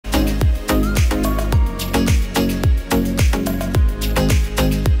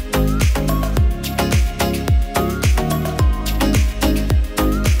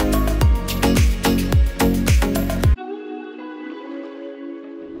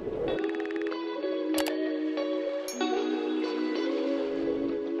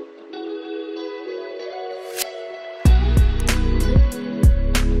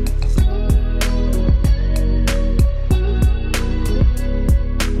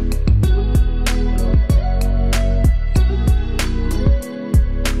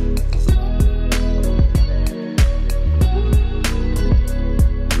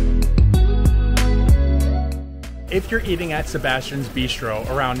If you're eating at Sebastians Bistro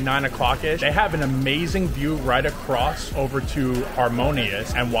around 9 o'clock-ish, they have an amazing view right across over to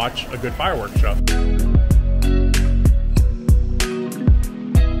Harmonious and watch a good fireworks show.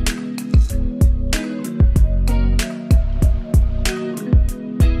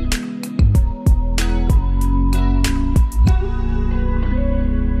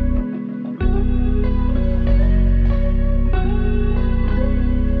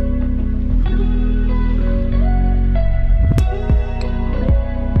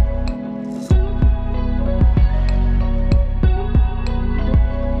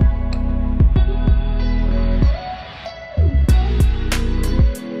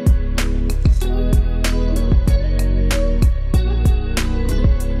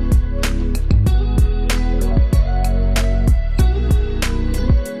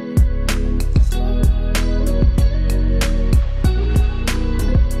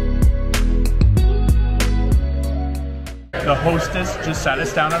 The hostess just sat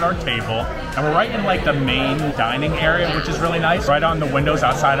us down at our table, and we're right in like the main dining area, which is really nice. Right on the windows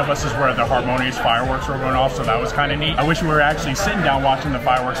outside of us is where the Harmonious fireworks were going off, so that was kind of neat. I wish we were actually sitting down watching the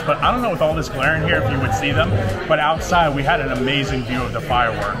fireworks, but I don't know with all this glare in here if you would see them, but outside we had an amazing view of the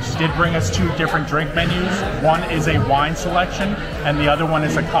fireworks. Did bring us two different drink menus. One is a wine selection, and the other one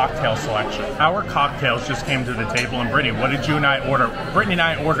is a cocktail selection. Our cocktails just came to the table, and Brittany, what did you and I order? Brittany and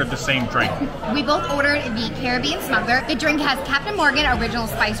I ordered the same drink. We both ordered the Caribbean Smuggler. The drink has Captain Morgan Original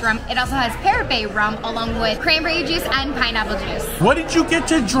Spice Rum. It also has Parabay Rum along with cranberry juice and pineapple juice. What did you get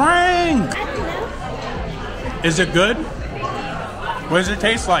to drink? I don't know. Is it good? What does it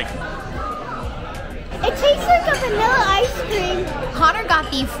taste like? It tastes like a vanilla ice cream. Connor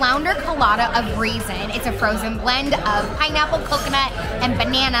got the Flounder Colada of Raisin. It's a frozen blend of pineapple, coconut, and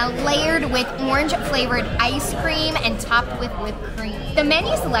banana layered with orange flavored ice cream and topped with whipped cream. The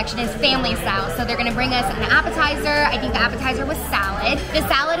menu selection is family style, so they're gonna bring us an appetizer. I think the appetizer was salad. The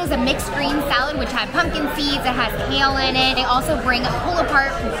salad is a mixed green salad which had pumpkin seeds, it has kale in it. They also bring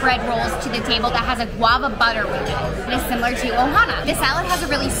pull-apart bread rolls to the table that has a guava butter with it. It is similar to Ohana. The salad has a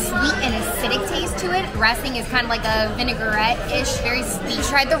really sweet and acidic taste to it. Dressing is kind of like a vinaigrette-ish, very sweet. We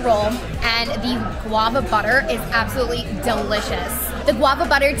tried the roll, and the guava butter is absolutely delicious. The guava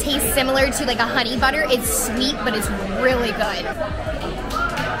butter tastes similar to like a honey butter. It's sweet, but it's really good.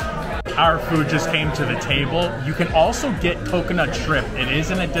 Our food just came to the table. You can also get coconut shrimp. It is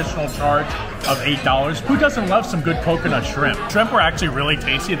an additional charge of $8. Who doesn't love some good coconut shrimp? Shrimp were actually really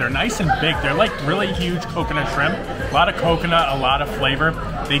tasty. They're nice and big. They're like really huge coconut shrimp. A lot of coconut, a lot of flavor.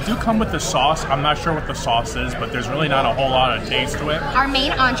 They do come with the sauce. I'm not sure what the sauce is, but there's really not a whole lot of taste to it. Our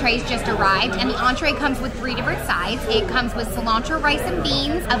main entrees just arrived, and the entree comes with 3 different sides. It comes with cilantro rice and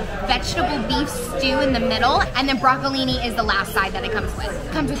beans, a vegetable beef stew in the middle, and then broccolini is the last side that it comes with.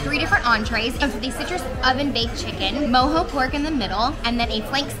 It comes with 3 different entrees. It comes with a citrus oven baked chicken, mojo pork in the middle, and then a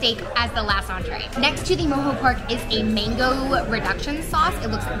flank steak as the last entree. Next to the mojo pork is a mango reduction sauce. It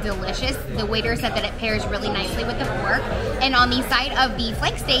looks delicious. The waiter said that it pairs really nicely with the pork. And on the side of the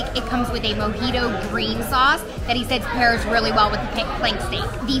flank steak, it comes with a mojito green sauce that he said pairs really well with the flank steak.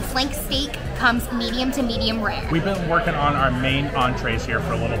 The flank steak comes medium to medium rare. We've been working on our main entrees here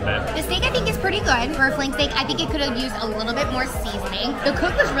for a little bit. The steak I think is pretty good. For a flank steak, I think it could have used a little bit more seasoning. The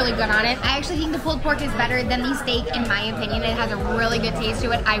cook was really good on it. I actually think the pulled pork is better than the steak in my opinion. It has a really good taste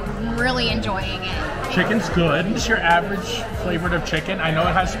to it. I'm really enjoying it. Chicken's good. It's your average flavored of chicken. I know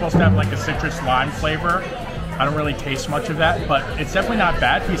it has supposed to have like a citrus lime flavor. I don't really taste much of that, but it's definitely not a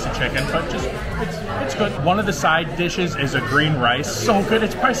bad piece of chicken, but just, it's good. One of the side dishes is a green rice. So good,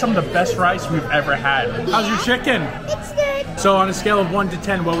 it's probably some of the best rice we've ever had. How's your chicken? It's good. So on a scale of 1 to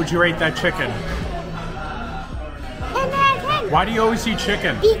 10, what would you rate that chicken? 10 out of 10. Why do you always eat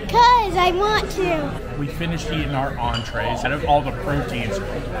chicken? Because I want to. We finished eating our entrees. Out of all the proteins,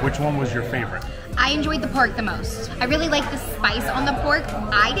 which one was your favorite? I enjoyed the pork the most. I really like the spice on the pork.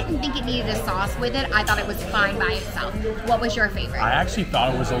 I didn't think it needed a sauce with it. I thought it was fine by itself. What was your favorite? I actually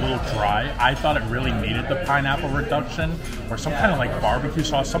thought it was a little dry. I thought it really needed the pineapple reduction or some kind of like barbecue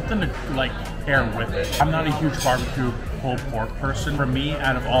sauce, something to like pair with it. I'm not a huge barbecue pulled pork person. For me,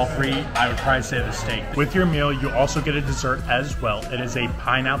 out of all 3, I would probably say the steak. With your meal, you also get a dessert as well. It is a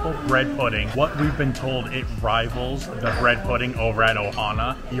pineapple bread pudding. What we've been told, it rivals the bread pudding over at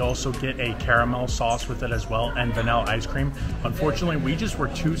Ohana. You also get a caramel sauce with it as well and vanilla ice cream. Unfortunately, we just were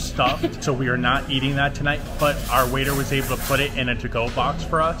too stuffed, so we are not eating that tonight, but our waiter was able to put it in a to-go box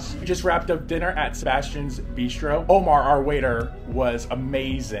for us. We just wrapped up dinner at Sebastians Bistro. Omar, our waiter, was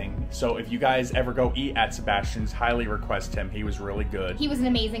amazing. So if you guys ever go eat at Sebastian's, highly request request him. He was really good. He was an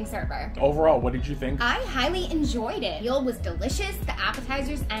amazing server. Overall, what did you think? I highly enjoyed it. Meal was delicious. The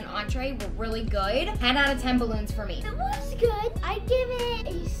appetizers and entree were really good. 10 out of 10 balloons for me. It was good. I give it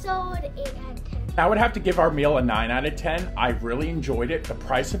a solid 8 out of 10. I would have to give our meal a 9 out of 10. I really enjoyed it. The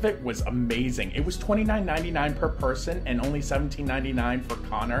price of it was amazing. It was $29.99 per person and only $17.99 for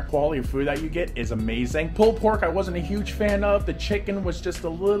Connor. Quality of food that you get is amazing. Pulled pork I wasn't a huge fan of. The chicken was just a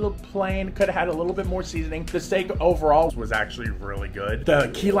little plain. Could have had a little bit more seasoning. The steak overall was actually really good.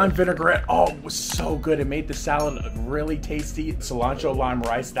 The key lime vinaigrette, oh, it was so good. It made the salad really tasty. Cilantro lime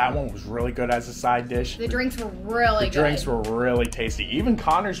rice, that one was really good as a side dish. The drinks were really good. The drinks were really tasty. Even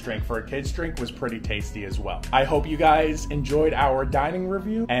Connor's drink for a kid's drink was pretty tasty as well. I hope you guys enjoyed our dining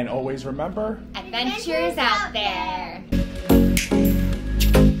review, and always remember, adventures out there.